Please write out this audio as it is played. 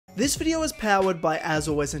This video is powered by As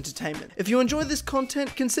Always Entertainment. If you enjoy this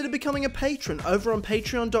content, consider becoming a patron over on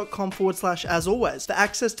patreon.com/asalways for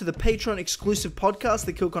access to the Patreon exclusive podcast,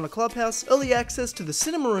 The Kill Connor Clubhouse, early access to the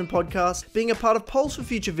Cinema Room podcast, being a part of polls for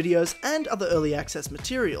future videos, and other early access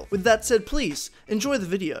material. With that said, please enjoy the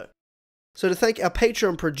video. So to thank our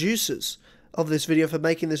Patreon producers of this video for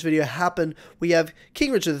making this video happen, we have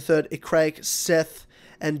King Richard III, Craig, Seth,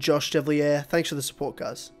 and Josh Devillier. Thanks for the support,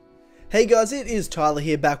 guys. Hey guys, it is Tyler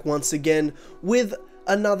here, back once again with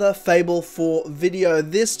another Fable 4 video.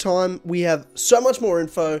 This time we have so much more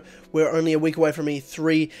info. We're only a week away from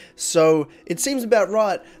E3, so it seems about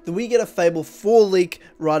right that we get a Fable 4 leak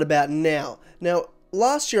right about now. Now,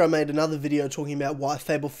 last year I made another video talking about why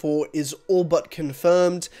Fable 4 is all but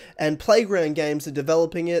confirmed, and Playground Games are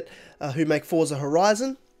developing it, who make Forza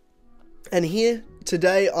Horizon. And here,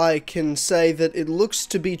 today, I can say that it looks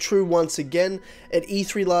to be true once again. At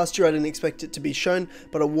E3 last year, I didn't expect it to be shown,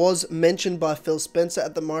 but it was mentioned by Phil Spencer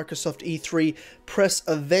at the Microsoft E3 press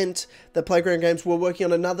event that Playground Games were working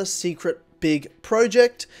on another secret big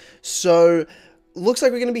project. So, looks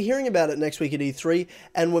like we're going to be hearing about it next week at E3,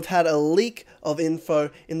 and we've had a leak of info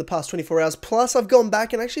in the past 24 hours. Plus, I've gone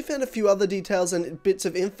back and actually found a few other details and bits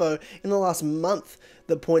of info in the last month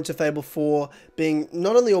that point to Fable 4 being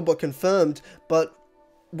not only all but confirmed, but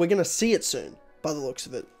we're going to see it soon, by the looks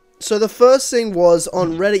of it. So the first thing was,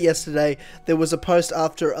 on Reddit yesterday, there was a post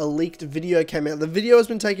after a leaked video came out. The video has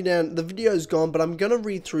been taken down, the video is gone, but I'm going to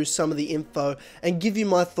read through some of the info and give you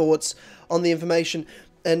my thoughts on the information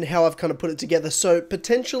and how I've kind of put it together. So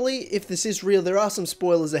potentially, if this is real, there are some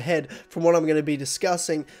spoilers ahead from what I'm going to be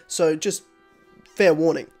discussing, so just fair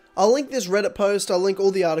warning. I'll link this Reddit post, I'll link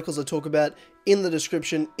all the articles I talk about in the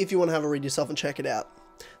description if you want to have a read yourself and check it out.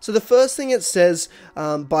 So the first thing it says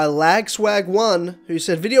by LagSwag1, who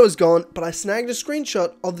said, video is gone, but I snagged a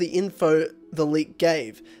screenshot of the info the leak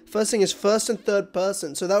gave. First thing is first and third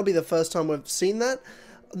person, so that would be the first time we've seen that.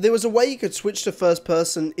 There was a way you could switch to first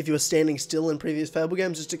person if you were standing still in previous Fable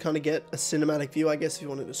games, just to kind of get a cinematic view, I guess, if you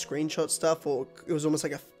wanted to screenshot stuff, or it was almost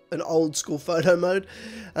like an old school photo mode.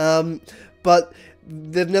 But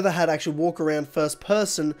they've never had actual walk around first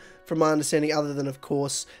person, from my understanding, other than, of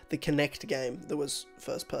course, the Connect game that was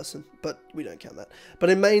first person, but we don't count that.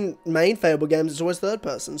 But in main Fable games, it's always third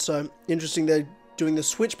person, so interesting they're doing the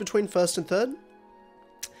switch between first and third.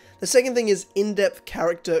 The second thing is in-depth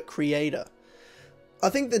character creator. I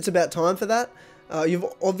think it's about time for that. You've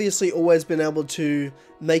obviously always been able to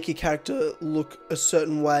make your character look a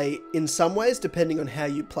certain way in some ways, depending on how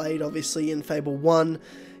you played. Obviously, in Fable 1,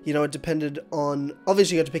 you know, it depended on,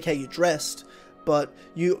 obviously you got to pick how you dressed, but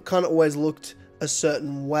you kind of always looked a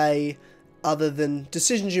certain way, other than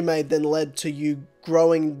decisions you made then led to you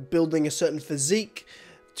growing, building a certain physique,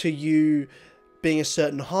 to you being a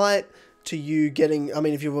certain height, to you getting, I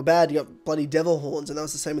mean, if you were bad, you got bloody devil horns, and that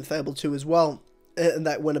was the same with Fable 2 as well. And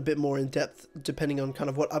that went a bit more in depth depending on kind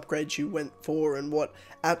of what upgrades you went for and what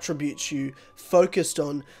attributes you focused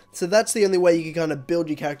on. So that's the only way you can kind of build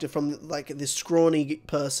your character from like this scrawny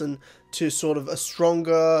person to sort of a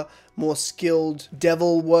stronger, more skilled,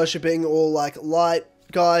 devil worshipping or like light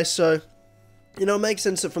guy. So, you know, it makes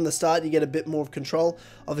sense that from the start you get a bit more of control.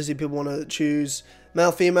 Obviously people want to choose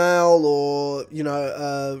male, female, or, you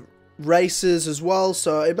know, races as well.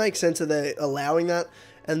 So it makes sense that they're allowing that.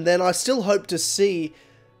 And then I still hope to see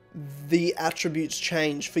the attributes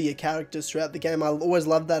change for your characters throughout the game. I always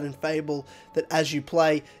love that in Fable, that as you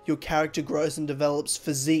play, your character grows and develops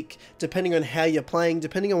physique, depending on how you're playing,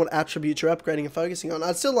 depending on what attributes you're upgrading and focusing on.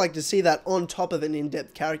 I'd still like to see that on top of an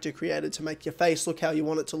in-depth character created to make your face look how you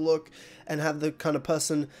want it to look, and have the kind of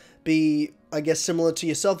person be, I guess, similar to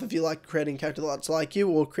yourself if you like creating a character that's like you,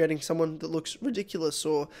 or creating someone that looks ridiculous,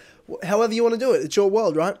 or however you want to do it. It's your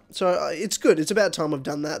world, right? So it's good. It's about time we've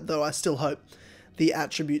done that, though I still hope the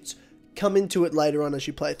attributes come into it later on as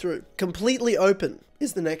you play through. Completely open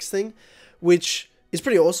is the next thing, which is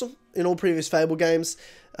pretty awesome. In all previous Fable games,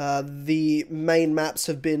 the main maps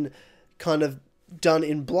have been kind of done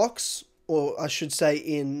in blocks, or I should say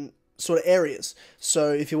in sort of areas.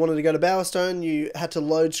 So if you wanted to go to Bowerstone, you had to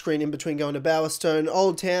load screen in between going to Bowerstone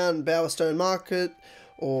Old Town, Bowerstone Market,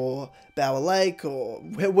 or Bower Lake, or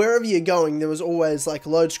wherever you're going, there was always like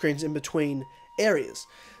load screens in between areas.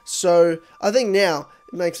 So I think now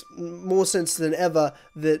it makes more sense than ever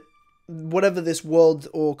that whatever this world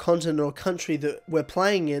or continent or country that we're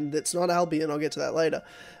playing in, that's not Albion, I'll get to that later,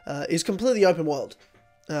 is completely open world.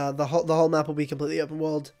 The whole map will be completely open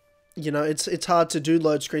world. You know, it's hard to do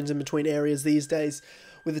load screens in between areas these days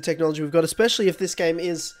with the technology we've got, especially if this game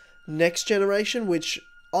is next generation, which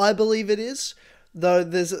I believe it is. Though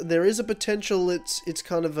there is a potential it's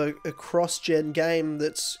kind of a cross-gen game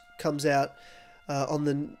that's comes out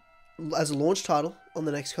as a launch title on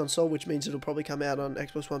the next console, which means it'll probably come out on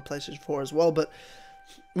Xbox One, PlayStation 4 as well, but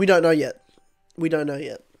we don't know yet. We don't know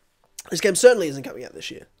yet. This game certainly isn't coming out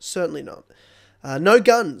this year. Certainly not. No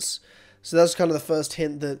guns. So that's kind of the first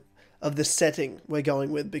hint of the setting we're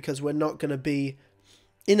going with, because we're not going to be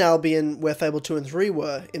in Albion where Fable 2 and 3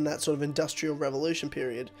 were, in that sort of industrial revolution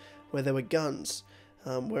period where there were guns.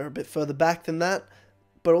 We're a bit further back than that,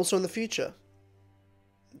 but also in the future.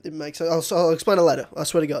 It makes sense. I'll explain it later, I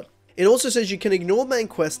swear to God. It also says you can ignore main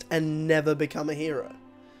quest and never become a hero.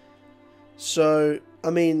 So, I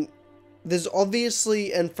mean, there's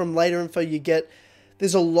obviously, and from later info you get,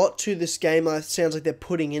 there's a lot to this game. It sounds like they're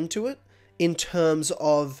putting into it in terms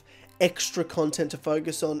of extra content to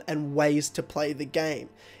focus on and ways to play the game.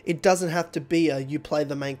 It doesn't have to be you play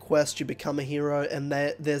the main quest, you become a hero, and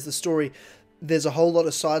there's the story. There's a whole lot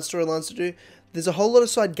of side storylines to do. There's a whole lot of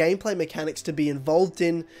side gameplay mechanics to be involved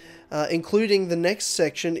in, including the next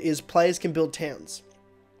section is players can build towns.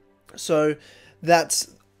 So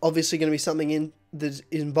that's obviously going to be something that's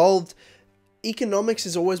involved. Economics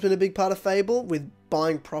has always been a big part of Fable, with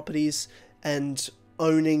buying properties and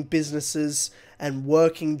owning businesses and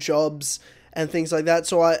working jobs and things like that.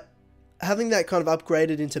 So having that kind of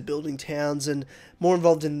upgraded into building towns and more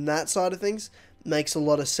involved in that side of things makes a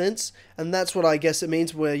lot of sense. And that's what I guess it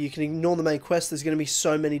means, where you can ignore the main quest. There's going to be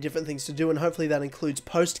so many different things to do, and hopefully that includes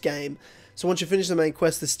post-game. So once you finish the main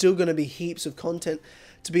quest, there's still going to be heaps of content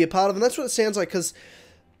to be a part of. And that's what it sounds like, because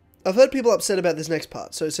I've heard people upset about this next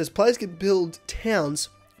part. So it says players can build towns,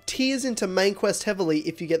 tears into main quest heavily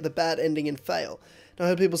if you get the bad ending and fail. And I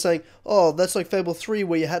heard people saying, oh, that's like Fable 3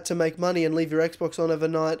 where you had to make money and leave your Xbox on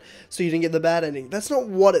overnight so you didn't get the bad ending. That's not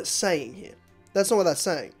what it's saying here. That's not what that's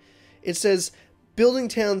saying. It says building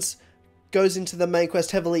towns goes into the main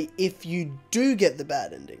quest heavily if you do get the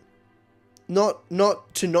bad ending. Not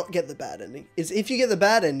to not get the bad ending. It's if you get the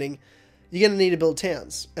bad ending, you're going to need to build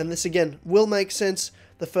towns. And this, again, will make sense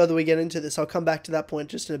the further we get into this. I'll come back to that point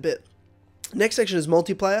just in a bit. Next section is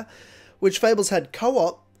multiplayer, which Fable's had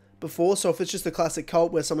co-op before. So if it's just the classic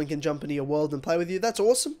co-op where someone can jump into your world and play with you, that's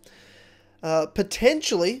awesome.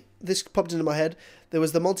 Potentially, this popped into my head, there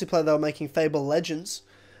was the multiplayer they were making, Fable Legends,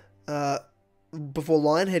 before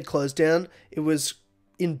Lionhead closed down. It was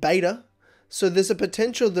in beta. So there's a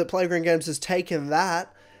potential that Playground Games has taken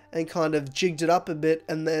that and kind of jigged it up a bit,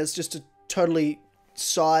 and there's just a totally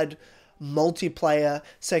side multiplayer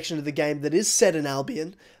section of the game that is set in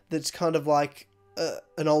Albion, that's kind of like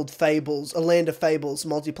an old Fables, a Land of Fables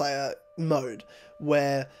multiplayer mode,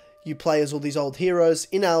 where you play as all these old heroes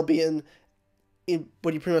in Albion, when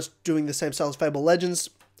you're pretty much doing the same style as Fable Legends.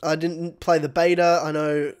 I didn't play the beta. I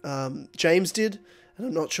know James did, and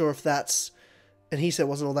I'm not sure if that's, and he said it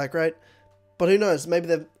wasn't all that great. But who knows, maybe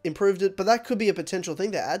they've improved it, but that could be a potential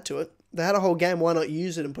thing to add to it. They had a whole game, why not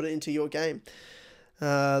use it and put it into your game?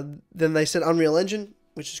 Then they said Unreal Engine,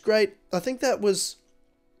 which is great. I think that was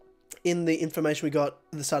in the information we got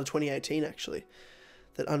at the start of 2018, actually,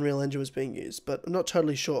 that Unreal Engine was being used, but I'm not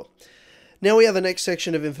totally sure. Now we have the next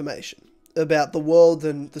section of information about the world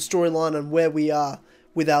and the storyline and where we are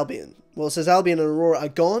with Albion. Well, it says Albion and Aurora are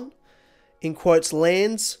gone, in quotes,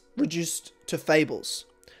 lands reduced to fables.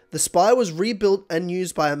 The spire was rebuilt and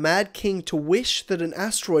used by a mad king to wish that an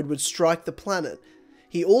asteroid would strike the planet.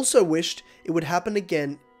 He also wished it would happen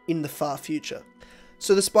again in the far future.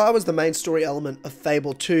 So the spire was the main story element of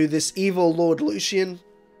Fable 2. This evil Lord Lucian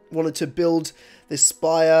wanted to build this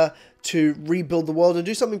spire to rebuild the world and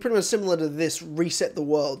do something pretty much similar to this, reset the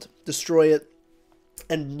world, destroy it,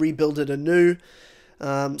 and rebuild it anew.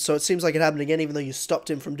 So it seems like it happened again, even though you stopped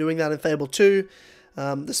him from doing that in Fable 2.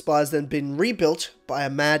 The spire's then been rebuilt by a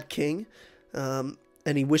mad king, and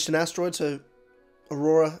he wished an asteroid, so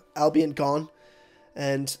Aurora, Albion gone,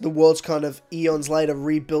 and the world's kind of eons later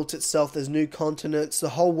rebuilt itself. There's new continents, the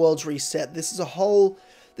whole world's reset. This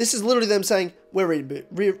is literally them saying, we're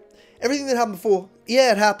everything that happened before,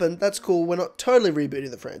 yeah, it happened, that's cool, we're not totally rebooting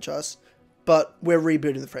the franchise, but we're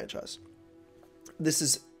rebooting the franchise. This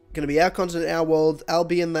is going to be our continent, our world.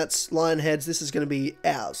 Albion, that's Lionhead's, this is going to be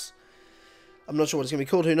ours. I'm not sure what it's going to be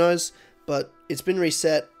called, who knows, but it's been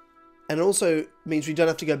reset, and it also means we don't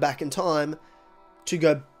have to go back in time to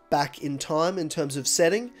go back in time in terms of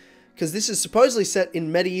setting, because this is supposedly set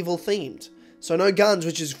in medieval themed. So no guns,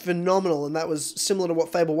 which is phenomenal, and that was similar to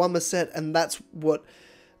what Fable 1 was set, and that's what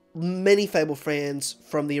many Fable fans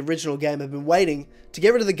from the original game have been waiting to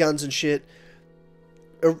get rid of the guns and shit,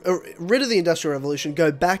 rid of the Industrial Revolution,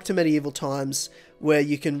 go back to medieval times where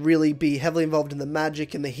you can really be heavily involved in the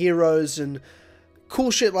magic and the heroes and cool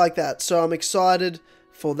shit like that. So I'm excited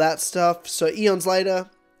for that stuff. So eons later,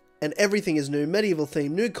 and everything is new, medieval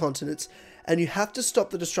theme, new continents, and you have to stop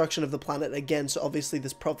the destruction of the planet again. So obviously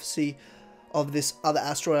this prophecy of this other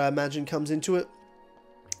asteroid, I imagine, comes into it.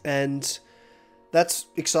 And that's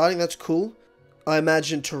exciting, that's cool. I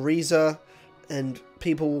imagine Teresa and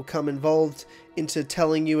people will come involved into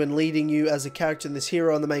telling you and leading you as a character in this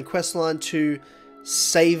hero on the main quest line to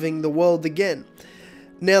saving the world again.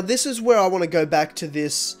 Now this is where I want to go back to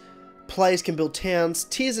this. Players can build towns,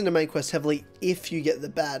 tears into main quest heavily if you get the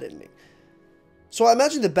bad ending. So I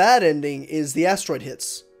imagine the bad ending is the asteroid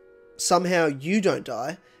hits. Somehow you don't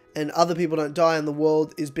die, and other people don't die, and the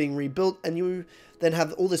world is being rebuilt, and you then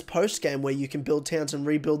have all this post-game where you can build towns and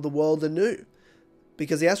rebuild the world anew.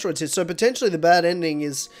 Because the asteroids hit. So potentially the bad ending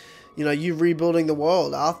is, you know, you rebuilding the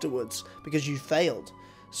world afterwards because you failed.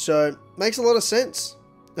 So it makes a lot of sense.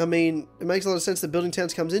 I mean, it makes a lot of sense that building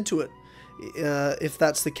towns comes into it, if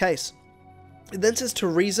that's the case. It then says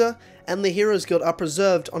Teresa and the Heroes Guild are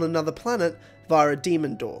preserved on another planet via a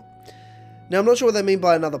demon door. Now, I'm not sure what they mean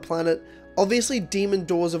by another planet. Obviously, demon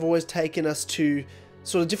doors have always taken us to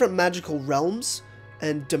sort of different magical realms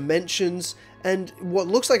and dimensions and what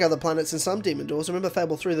looks like other planets in some demon doors. I remember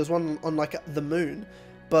Fable 3, there's one on like the moon,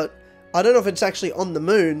 but I don't know if it's actually on the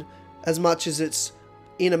moon as much as it's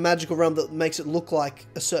in a magical realm that makes it look like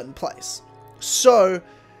a certain place. So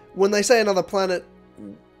when they say another planet,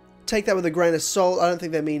 take that with a grain of salt. I don't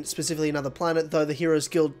think they mean specifically another planet, though the Heroes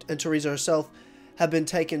Guild and Teresa herself have been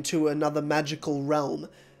taken to another magical realm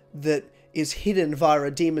that is hidden via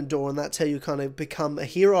a demon door, and that's how you kind of become a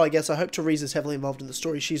hero, I guess. I hope Teresa's heavily involved in the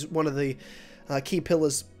story. She's one of the key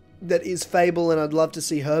pillars that is Fable, and I'd love to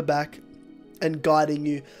see her back and guiding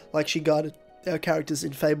you like she guided our characters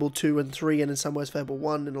in Fable 2 and 3, and in some ways Fable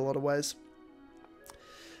 1 in a lot of ways.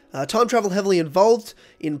 Time travel heavily involved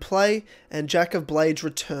in play, and Jack of Blades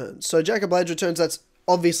returns. So Jack of Blades returns, that's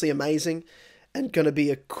obviously amazing, and going to be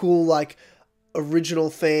a cool, like, original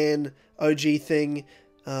fan, OG thing,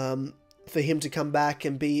 for him to come back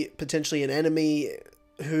and be potentially an enemy.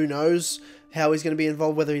 Who knows how he's going to be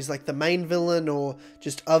involved, whether he's like the main villain or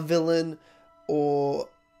just a villain, or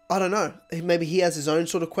I don't know. Maybe he has his own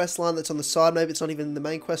sort of quest line that's on the side. Maybe it's not even the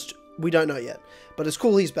main quest. We don't know yet, but it's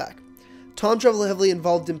cool he's back. Time travel heavily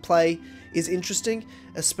involved in play is interesting,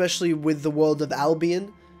 especially with the world of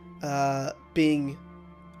Albion being,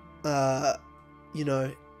 you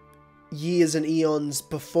know, years and eons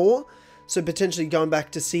before. So potentially going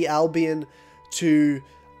back to see Albion to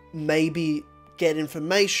maybe get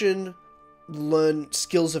information, learn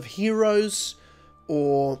skills of heroes,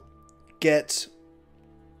 or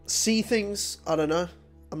see things, I don't know,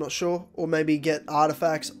 I'm not sure, or maybe get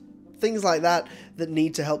artifacts, things like that that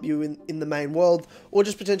need to help you in the main world, or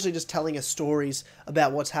just potentially just telling us stories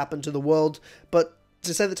about what's happened to the world. But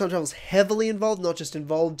to say that time travel is heavily involved, not just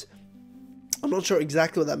involved, I'm not sure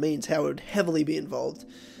exactly what that means, how it would heavily be involved.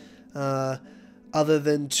 Other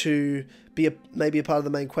than to be maybe a part of the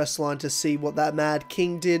main quest line to see what that Mad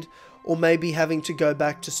King did, or maybe having to go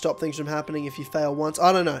back to stop things from happening if you fail once.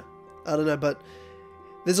 I don't know, but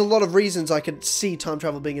there's a lot of reasons I could see time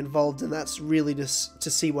travel being involved, and that's really just to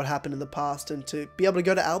see what happened in the past and to be able to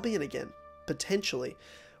go to Albion again, potentially,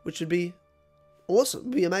 which would be awesome,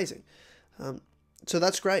 would be amazing. So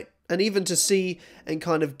that's great. And even to see and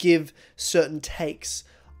kind of give certain takes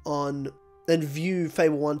on and view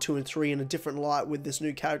Fable 1, 2, and 3 in a different light with this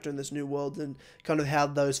new character in this new world, and kind of how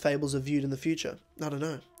those Fables are viewed in the future. I don't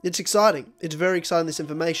know. It's exciting. It's very exciting, this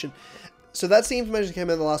information. So that's the information that came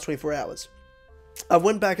out in the last 24 hours. I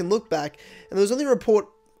went back and looked back, and there was only a report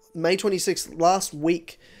May 26th last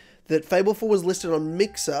week that Fable 4 was listed on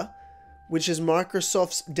Mixer, which is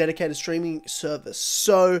Microsoft's dedicated streaming service.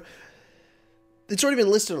 So it's already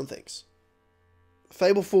been listed on things.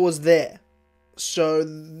 Fable 4 is there. So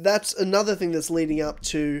that's another thing that's leading up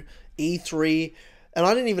to E3, and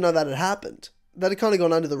I didn't even know that had happened. That had kind of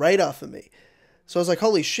gone under the radar for me. So I was like,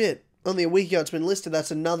 holy shit, only a week ago it's been listed. That's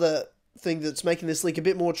another thing that's making this leak a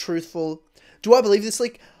bit more truthful. Do I believe this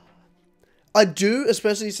leak? I do,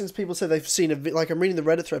 especially since people say they've seen like I'm reading the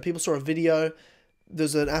Reddit thread, people saw a video,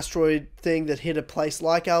 there's an asteroid thing that hit a place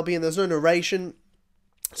like Albion, there's no narration,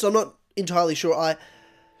 so I'm not entirely sure.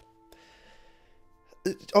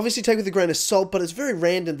 Obviously take with a grain of salt, but it's very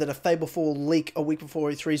random that a Fable 4 leak a week before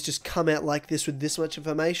E3's just come out like this with this much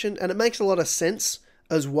information, and it makes a lot of sense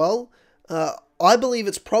as well. I believe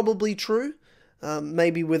it's probably true,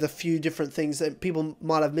 maybe with a few different things that people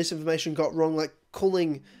might have misinformation, got wrong, like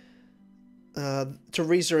calling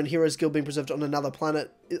Teresa and Heroes Guild being preserved on another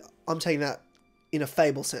planet. I'm taking that in a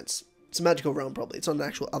Fable sense. It's a magical realm, probably. It's on an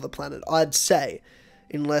actual other planet, I'd say.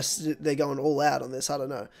 unless they're going all out on this. I don't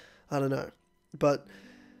know. But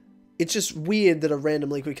it's just weird that a random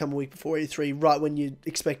leak would come a week before E3, right when you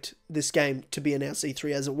expect this game to be announced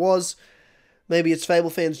E3 as it was. Maybe it's Fable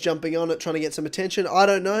fans jumping on it, trying to get some attention. I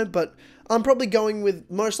don't know, but I'm probably going with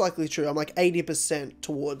most likely true. I'm like 80%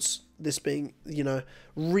 towards this being,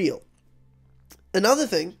 real. Another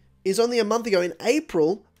thing is only a month ago in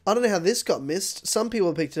April, I don't know how this got missed. Some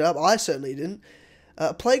people picked it up. I certainly didn't.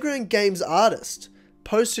 Playground Games artist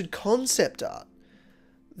posted concept art.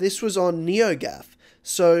 This was on NeoGAF.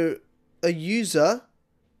 So a user,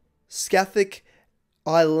 Scathic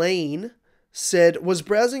Eileen, said, was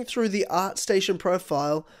browsing through the ArtStation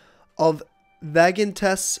profile of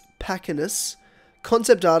Vagantas Pakinus,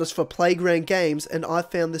 concept artist for Playground Games, and I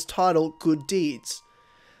found this title, Good Deeds.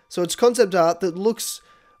 So it's concept art that looks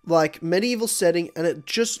like medieval setting, and it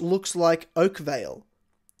just looks like Oakvale,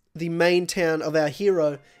 the main town of our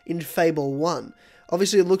hero in Fable 1.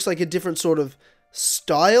 Obviously, it looks like a different sort of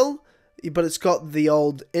style, but it's got the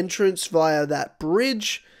old entrance via that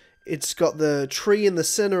bridge. It's got the tree in the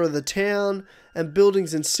center of the town and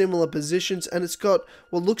buildings in similar positions. And it's got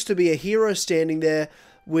what looks to be a hero standing there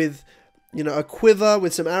with, a quiver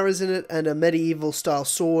with some arrows in it and a medieval style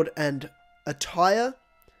sword and attire.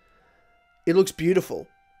 It looks beautiful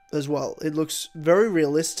as well. It looks very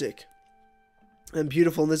realistic and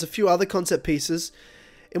beautiful. And there's a few other concept pieces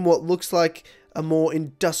in what looks like a more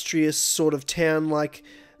industrious sort of town, like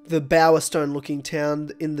the Bowerstone looking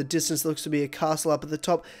town. In the distance looks to be a castle up at the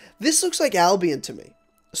top. This looks like Albion to me.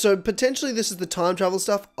 So potentially this is the time travel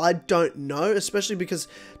stuff. I don't know, especially because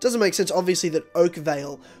it doesn't make sense obviously that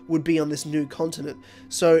Oakvale would be on this new continent.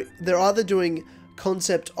 So they're either doing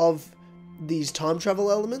concept of these time travel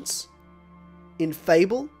elements in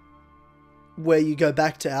Fable, where you go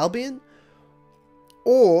back to Albion,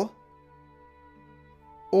 or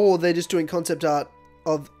they're just doing concept art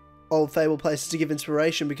of old Fable places to give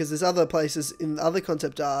inspiration, because there's other places in other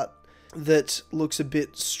concept art that looks a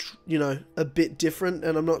bit, a bit different,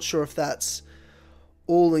 and I'm not sure if that's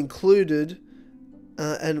all included,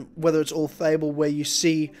 and whether it's all Fable, where you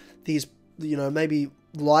see these, maybe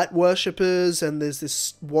light worshippers, and there's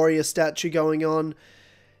this warrior statue going on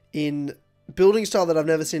in building style that I've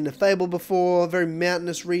never seen in a Fable before, very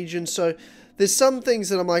mountainous region. So there's some things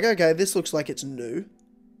that I'm like, okay, this looks like it's new,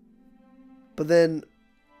 but then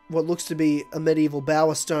what looks to be a medieval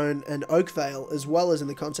Bowerstone and Oakvale, as well as in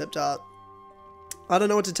the concept art, I don't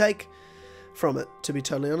know what to take from it, to be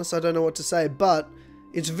totally honest. I don't know what to say, but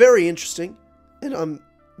it's very interesting, and I'm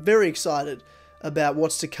very excited about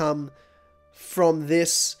what's to come from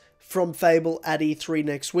Fable at E3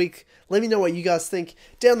 next week. Let me know what you guys think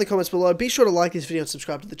down in the comments below. Be sure to like this video and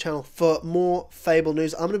subscribe to the channel for more Fable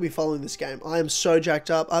news. I'm going to be following this game. I am so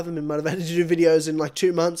jacked up. I haven't been motivated to do videos in like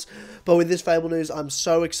 2 months, but with this Fable news, I'm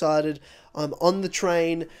so excited. I'm on the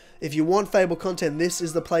train. If you want Fable content, this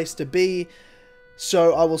is the place to be.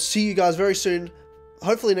 So I will see you guys very soon.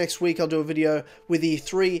 Hopefully next week I'll do a video with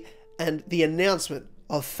E3 and the announcement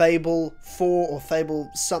of Fable 4 or Fable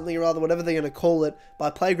something or other, whatever they're going to call it, by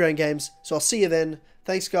Playground Games. So I'll see you then.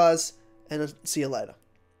 Thanks, guys, and I'll see you later.